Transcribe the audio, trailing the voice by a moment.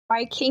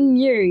Breaking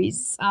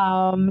news.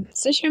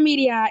 Social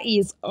media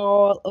is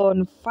all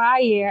on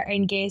fire,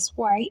 and guess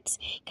what?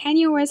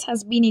 Kanye West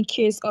has been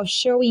accused of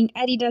showing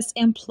Adidas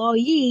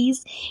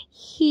employees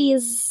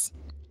his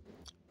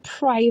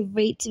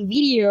private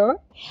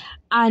video,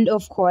 and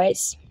of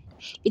course,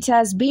 it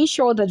has been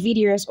shown that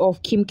videos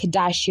of Kim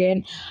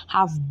Kardashian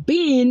have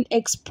been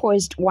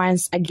exposed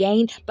once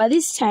again, but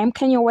this time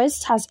Kanye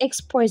West has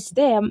exposed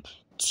them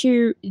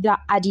to the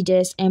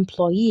Adidas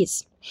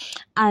employees.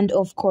 And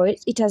of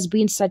course, it has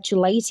been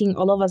circulating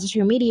all over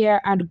social media.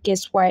 And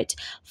guess what?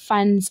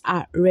 Fans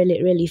are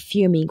really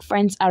fuming.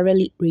 Fans are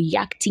really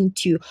reacting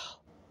to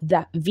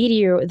the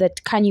video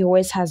that Kanye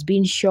West has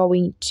been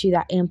showing to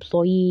the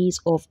employees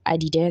of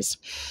Adidas.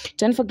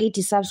 Don't forget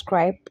to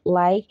subscribe,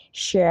 like,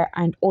 share,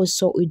 and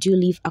also do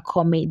leave a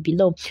comment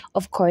below.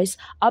 Of course,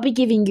 I'll be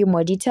giving you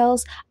more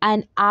details,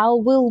 and I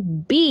will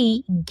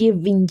be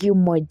giving you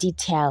more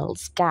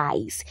details,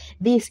 guys.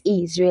 This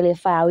is really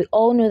fire. We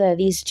all know that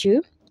these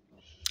two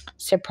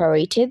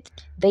separated,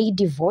 they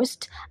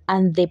divorced,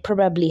 and they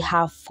probably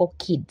have 4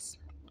 kids,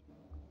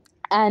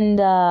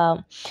 and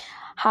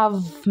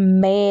have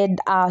made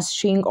a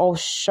string of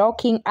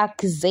shocking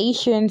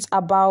accusations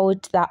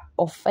about the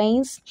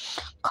offense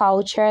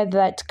culture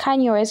that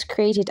Kanye West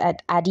created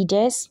at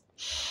Adidas.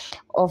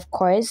 Of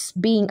course,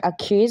 being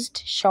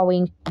accused,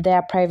 showing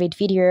their private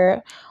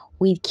video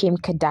with Kim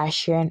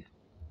Kardashian.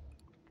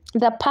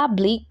 The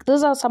public,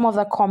 those are some of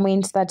the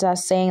comments that are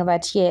saying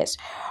that yes,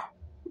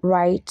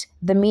 right,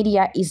 the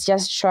media is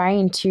just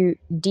trying to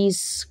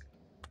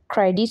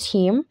discredit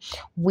him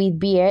with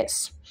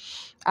BS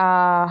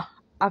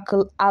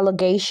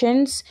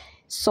allegations,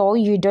 so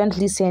you don't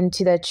listen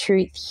to the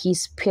truth he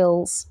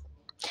spills.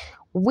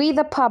 We,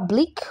 the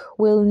public,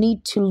 will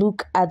need to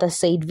look at the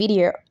said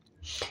video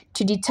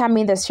to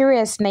determine the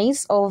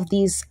seriousness of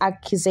these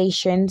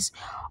accusations.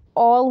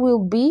 All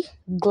will be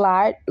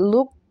glad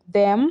look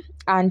them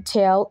and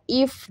tell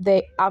if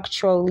they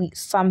actually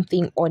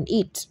something on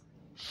it.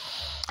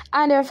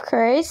 And of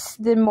course,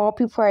 the more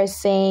people are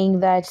saying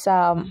that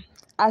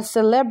a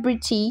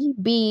celebrity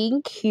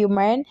being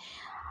human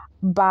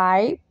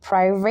by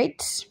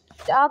private.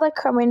 The other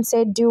comment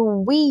said, do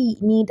we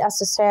need a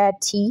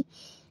society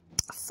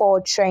for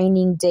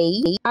training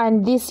day?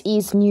 And this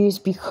is news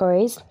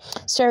because,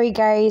 sorry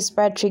guys,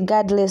 but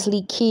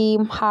regardlessly,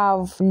 Kim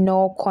have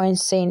no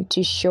consent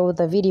to show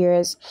the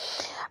videos.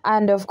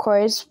 And of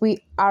course,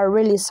 we are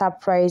really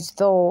surprised,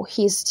 though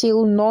he's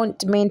still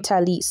not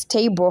mentally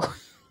stable.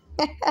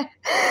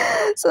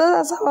 So those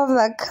are some of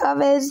the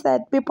comments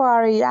that people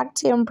are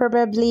reacting.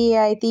 Probably,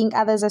 I think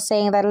others are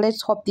saying that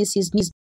let's hope this is news.